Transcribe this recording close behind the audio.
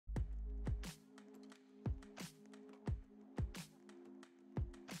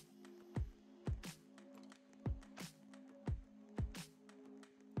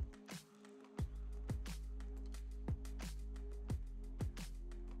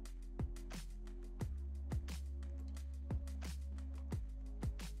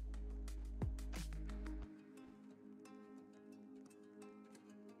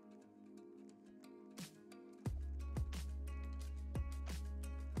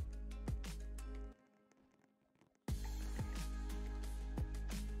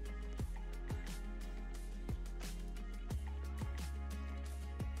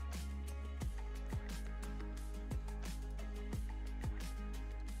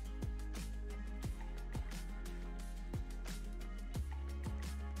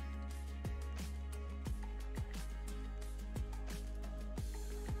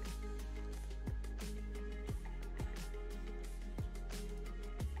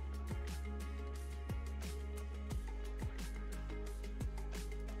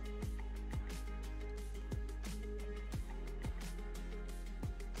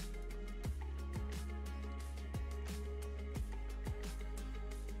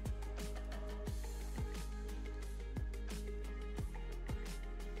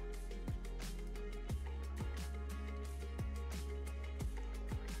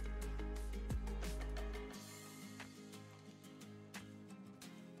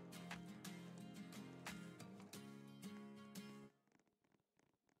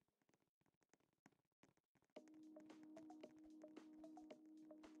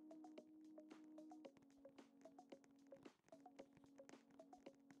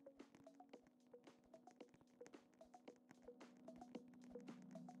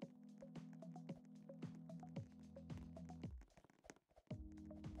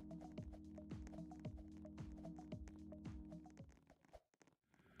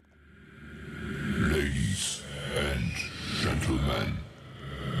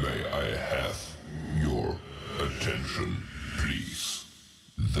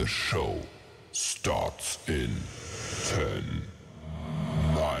show starts in 10,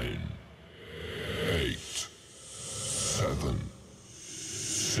 9, 8, 7,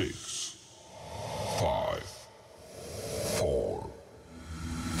 6, 5, 4,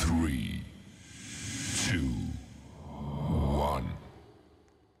 3, 2, 1.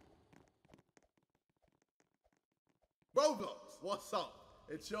 Roblox, what's up?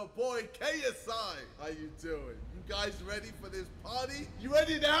 It's your boy KSI. How you doing? You guys ready for this party? You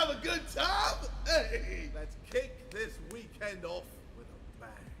ready to have a good time? Hey, let's kick this weekend off with a bang.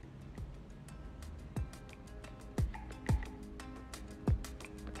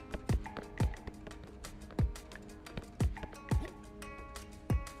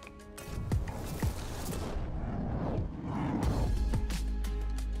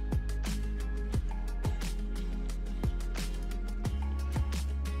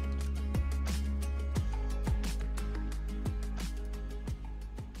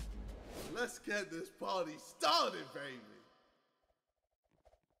 Let's get this party started, baby.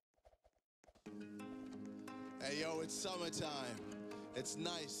 Hey yo, it's summertime. It's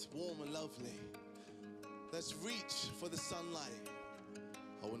nice, warm and lovely. Let's reach for the sunlight.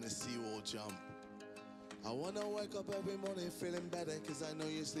 I wanna see you all jump. I wanna wake up every morning feeling better, cause I know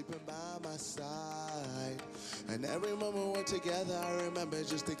you're sleeping by my side. And every moment we're together, I remember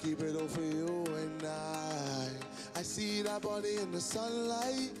just to keep it all for you and I see that body in the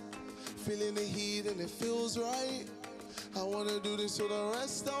sunlight, feeling the heat and it feels right. I wanna do this for the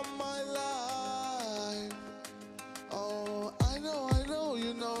rest of my life. Oh, I know,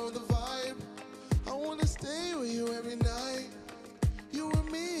 you know the vibe. I wanna stay with you every night. You and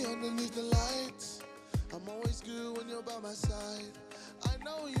me underneath the lights. I'm always good when you're by my side. I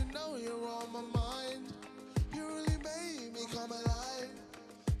know you're on my mind. You really made me come alive.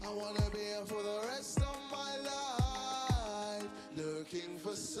 I wanna be here for the rest of my life. Looking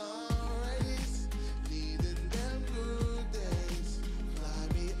for sun rays, needing them good days. Fly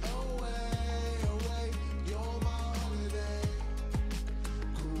me away, away, you're my holiday.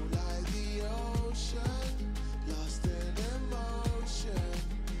 Cool like the ocean, lost in emotion.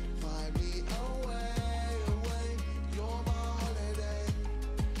 Find me away, away, you're my holiday.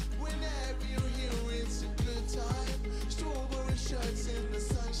 Whenever you're here, it's a good time. Strawberry shirts in the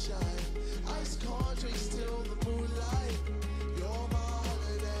sunshine, ice cold drinks till the moonlight. You're my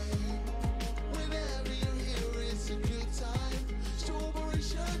holiday. Whenever you're here, it's a good time. Strawberry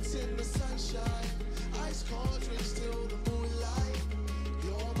shirts in the sunshine, ice cold drinks till the moonlight.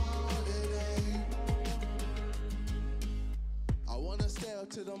 You're my holiday. I wanna stay up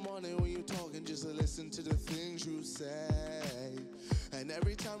till the morning when you talking, just to listen to the things you say. And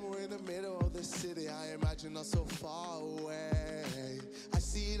every time we're in the middle of the city, I imagine us so far away. I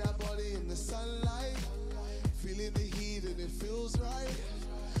see that body in the sunlight, feeling the heat and it feels right.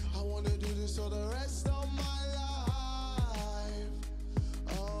 I wanna do this for the rest of my life.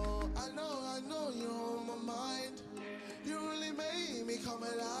 Oh, I know you're on my mind. You really made me come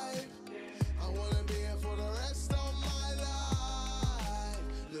alive. I wanna be here for the rest of my life.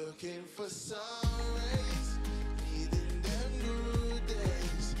 Looking for sun rays, needing them good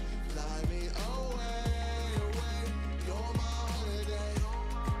days. Fly me away, away, you're my holiday.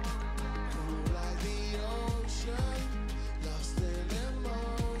 Cool like the ocean, lost in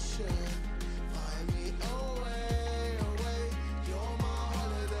emotion. Find me away, away, you're my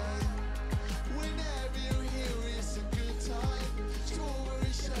holiday. Whenever you're here, it's a good time.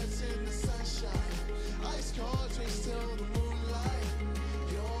 Strawberry shirts in the sunshine, ice cold drinks till the moonlight.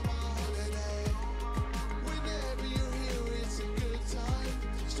 You're my holiday. Whenever you're here, it's a good time.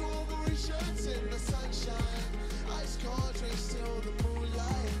 Strawberry shirts in the sunshine, ice cold drinks till the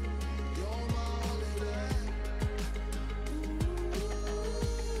moonlight. You're my holiday.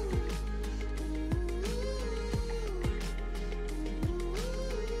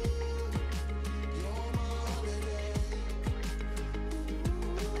 You're my holiday.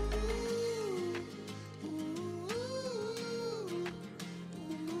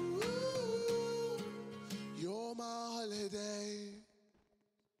 You're my holiday.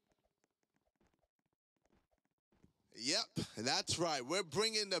 Yep, that's right. We're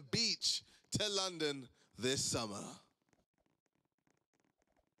bringing the beach to London this summer.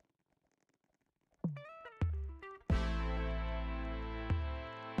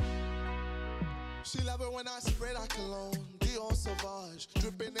 She love it when I spray that cologne, Dior Sauvage,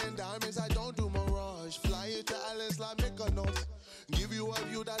 dripping in diamonds, I don't do mirage. Fly you to islands like Mykonos, give you a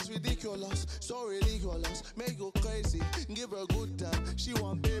view that's ridiculous, so ridiculous, make you crazy, give her a good time. She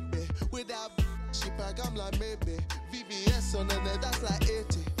want baby, with that she pack, I'm like maybe VVS on the net, that's like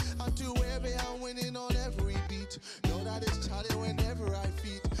 80. I'm too heavy, I'm winning on every beat. Know that it's Charlie whenever I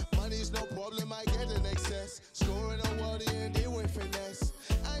feed.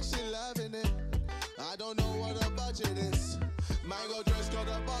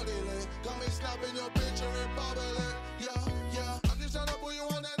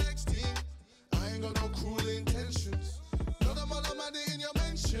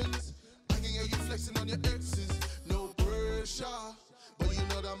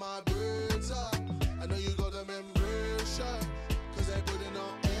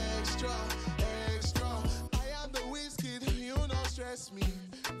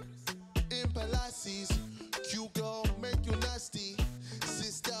 In palaces, cute girl, make you nasty.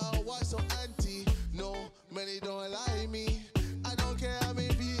 Sister, why so anti? No, many don't like me. I don't care, I'm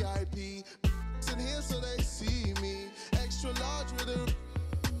in VIP. In here so they see me. Extra large with a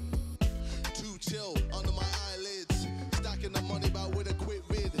too chill under my eyelids. Stacking the money back with a quick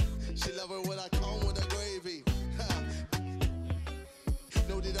bid. She love it when I come with a gravy.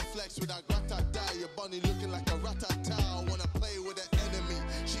 No need to flex with that gratata. Your bunny looking like a ratata. I wanna play with the enemy.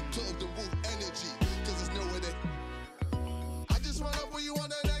 She took the root energy, cause there's nowhere to. I just wanna put you on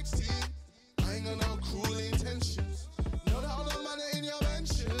the next team. I ain't got no cruel intentions. Know all the money in your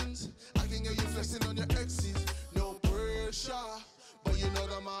mentions. I can get you flexing on your exes. No pressure, but you know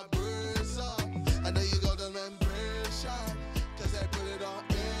that my birds up. I know you got them in pressure, cause they put it on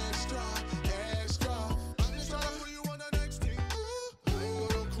extra, extra. I'm just trying to put you on the next team. I ain't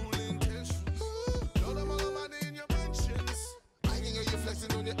got no cruel intentions. Know them all the money in your mentions. I can get you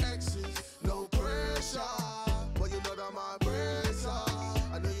flexing on your exes. No pressure, but you know that my birds up.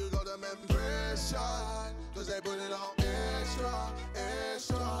 I know you got them in pressure, cause they put it on extra,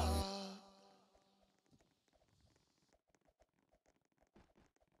 extra.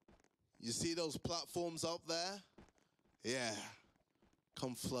 You see those platforms up there? Yeah,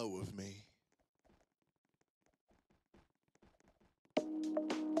 come flow with me.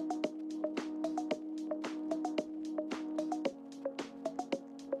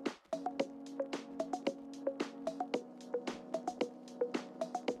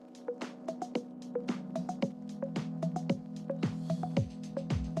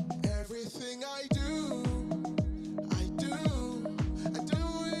 Everything I do, I do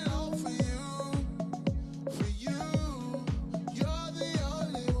it all for you, for you. You're the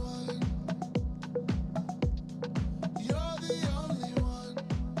only one, you're the only one.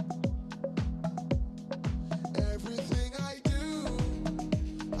 Everything I do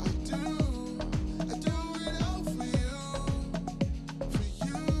it all for you,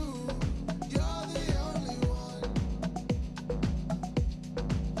 you're the only one,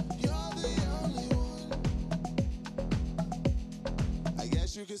 you're the only one. I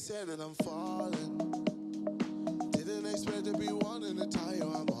guess you could say that I'm falling. Didn't expect to be wanting to tell you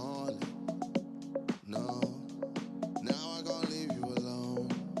I'm all in. No, now I gotta leave you alone.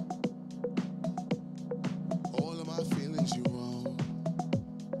 All of my feelings you own.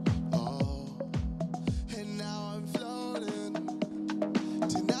 Oh, and now I'm floating.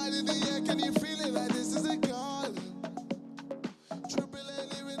 Tonight in the air, can you feel it like this is a calling? Triple A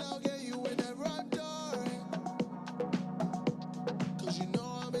living, I'll get you whenever I'm dark. Cause you know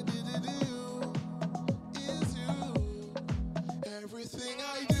I'm addicted to you, is you. Everything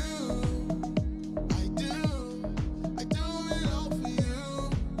I do it all for you,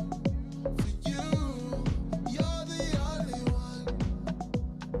 for you. You're the only one,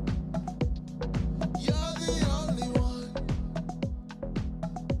 you're the only one.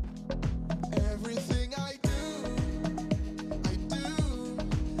 Everything I do it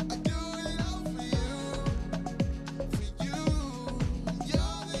all for you,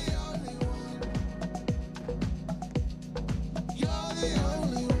 you're the only one, you're the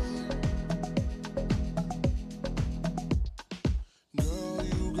only one. Girl,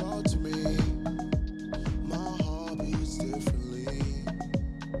 you got me, my heart beats differently.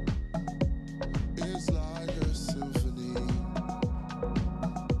 It's like a symphony,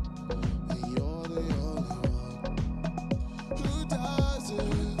 and you're the only one who does it.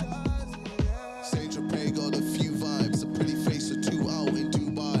 Saint Tropez got a few vibes, a pretty face or two out in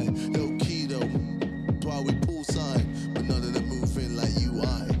Dubai. Low key though, that's why we poolside, but none of them moving like you.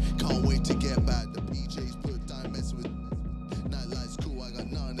 I can't wait to get back. The PJs put diamonds with nightlife's cool. I got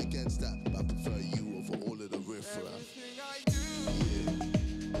nothing against that, but I prefer you over all of the riffraff. Everything I do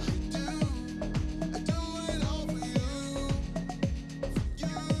it all for you, for you.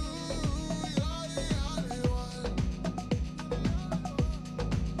 You're the only one,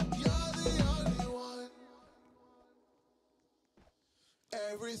 you're the only one.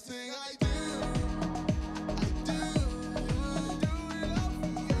 Everything I do it all for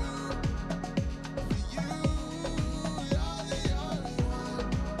you, you're the only one,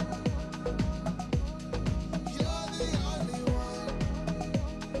 you're the only one.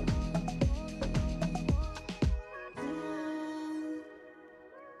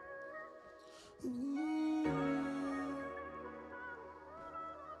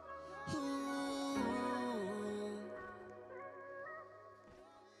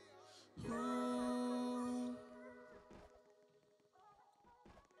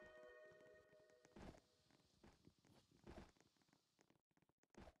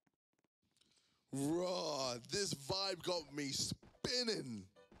 Raw, this vibe got me spinning.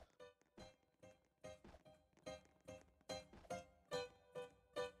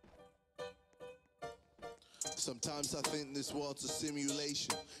 Sometimes I think this world's a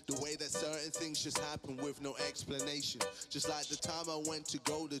simulation. The way that certain things just happen with no explanation. Just like the time I went to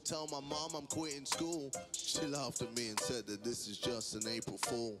go to tell my mom I'm quitting school. She laughed at me and said that this is just an April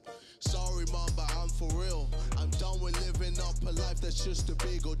Fool. Sorry mom, but I'm for real. I'm done with living up a life that's just a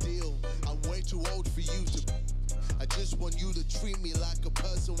big ordeal. I'm way too old for you to... I just want you to treat me like a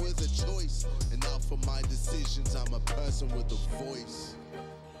person with a choice. And not for my decisions, I'm a person with a voice.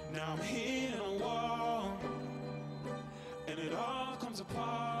 Now I'm hitting a wall, and it all comes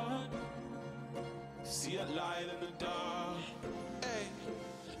apart. See a light in the dark, hey,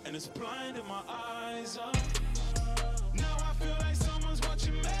 and it's blinding my eyes up. Now I feel like someone's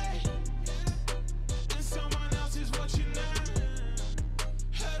watching me, and someone else is watching them.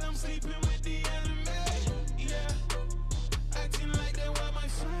 Heard I'm sleeping with the enemy, yeah, acting like they were my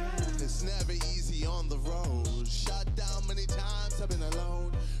friends. It's never easy on the road. Shut down many times, I've been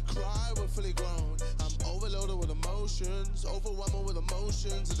alone. Cry, we're fully grown. I'm overloaded with emotions, overwhelmed with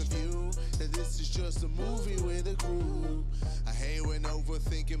emotions, and the view that this is just a movie with a crew. I hate when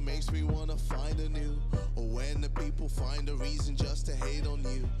overthinking makes me wanna find a new, or when the people find a reason just to hate on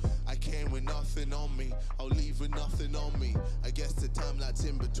you. I came with nothing on me, I'll leave with nothing on me. I guess the time that's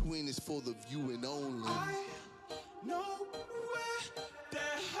in between is for the viewing only. I know where they're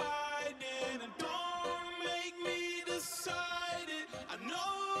hiding, and don't make me decide it. I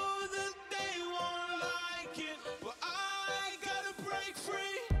know that they won't like it, but I gotta break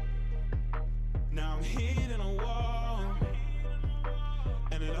free. Now I'm hitting a wall,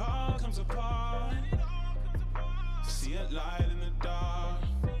 and it all comes apart. See a light in the dark,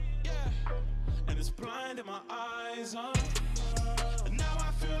 yeah, and it's blinding my eyes up. And now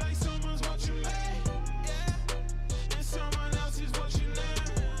I feel like someone's watching me, yeah, and someone else is watching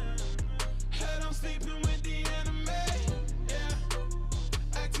them. Heard I'm sleeping with the enemy, yeah,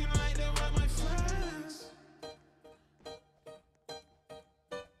 acting like they were my friends.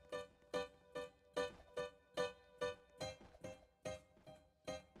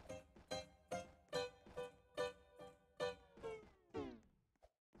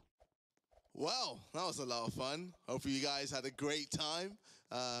 Well, that was a lot of fun. Hopefully you guys had a great time.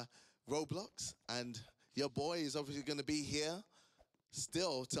 Roblox, and your boy is obviously going to be here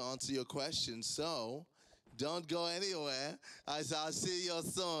still to answer your questions. So don't go anywhere. I'll see you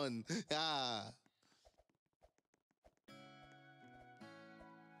soon. Yeah.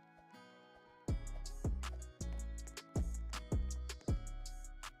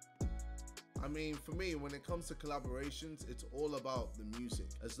 I mean, for me, when it comes to collaborations, it's all about the music.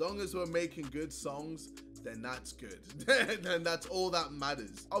 As long as we're making good songs, then that's good. Then that's all that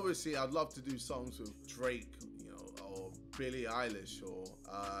matters. Obviously, I'd love to do songs with Drake, you know, or Billie Eilish, or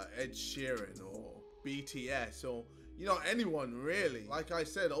Ed Sheeran, or BTS, or, you know, anyone really. Like I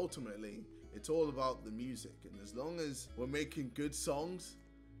said, ultimately, it's all about the music. And as long as we're making good songs,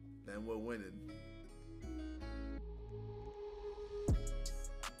 then we're winning.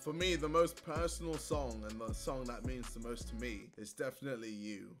 For me, the most personal song, and the song that means the most to me, is definitely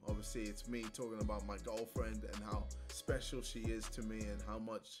You. Obviously, it's me talking about my girlfriend and how special she is to me and how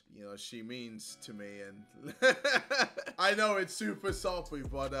much, you know, she means to me. And I know it's super soppy,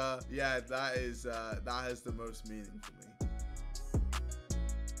 but yeah, that has the most meaning for me.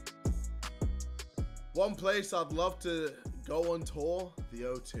 One place I'd love to go on tour, the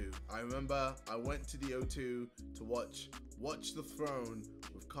O2. I remember I went to the O2 to watch the Throne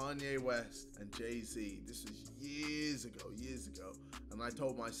with Kanye West and Jay-Z. This was years ago. And I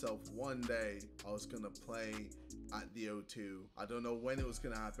told myself one day I was gonna play at the O2. I don't know when it was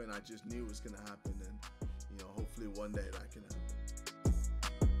gonna happen. I just knew it was gonna happen, and you know, hopefully one day that can happen.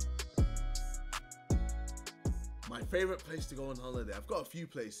 My favorite place to go on holiday, I've got a few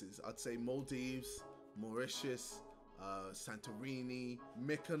places. I'd say Maldives, Mauritius, Santorini,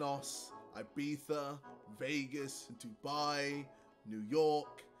 Mykonos, Ibiza, Vegas, Dubai, New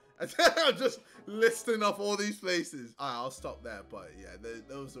York. I'm just listing off all these places. Alright, I'll stop there, but yeah,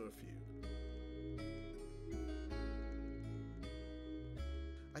 those are a few.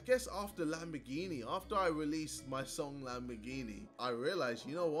 I guess after Lamborghini, after I released my song Lamborghini, I realized,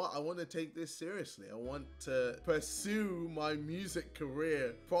 you know what? I want to take this seriously. I want to pursue my music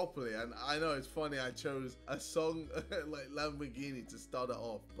career properly. And I know it's funny, I chose a song like Lamborghini to start it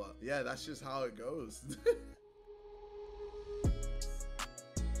off, but yeah, that's just how it goes.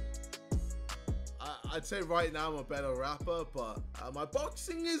 I'd say right now I'm a better rapper, but my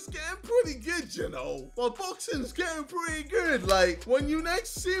boxing is getting pretty good, you know. My boxing's getting pretty good. Like, when you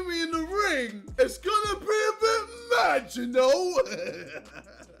next see me in the ring, it's gonna be a bit mad, you know.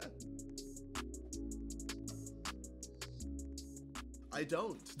 I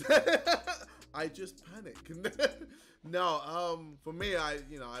don't. I just panic. No, for me, I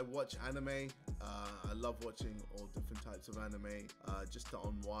watch anime. I love watching all different types of anime, just to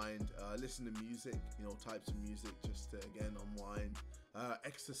unwind. Listen to music, types of music, just to again unwind.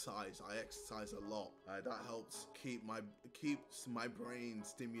 Exercise. I exercise a lot. That helps keeps my brain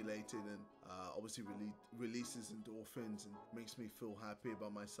stimulated, and obviously releases endorphins and makes me feel happy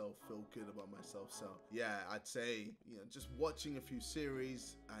about myself, feel good about myself. So yeah, I'd say just watching a few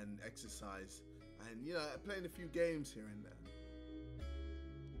series and exercise, and playing a few games here and there.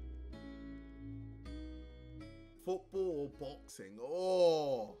 Football or boxing?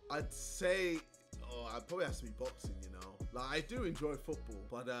 Oh, I'd say, it probably has to be boxing, Like, I do enjoy football,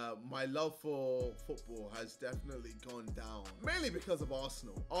 but my love for football has definitely gone down. Mainly because of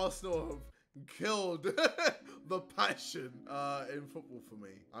Arsenal. Arsenal have killed the passion in football for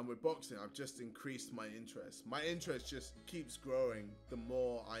me. And with boxing, I've just increased my interest. My interest just keeps growing the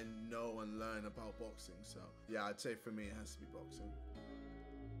more I know and learn about boxing. So yeah, I'd say for me, it has to be boxing.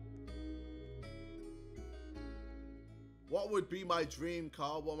 What would be my dream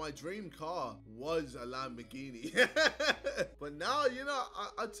car? Well, my dream car was a Lamborghini. But now,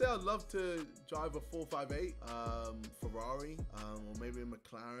 I'd say I'd love to drive a 458 Ferrari, or maybe a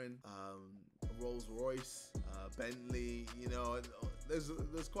McLaren, a Rolls Royce, Bentley.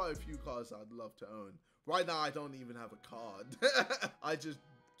 There's quite a few cars I'd love to own. Right now, I don't even have a car. I just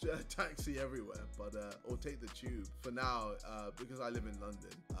taxi everywhere, or take the tube. For now, because I live in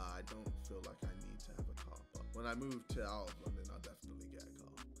London, I don't feel like I need to have a car. But when I move out of London, I'll definitely get a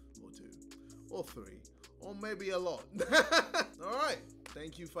car, or two, or three, or maybe a lot. All right,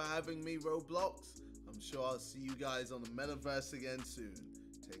 thank you for having me, Roblox. I'm sure I'll see you guys on the metaverse again soon.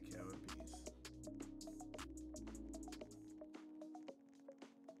 Take care and peace.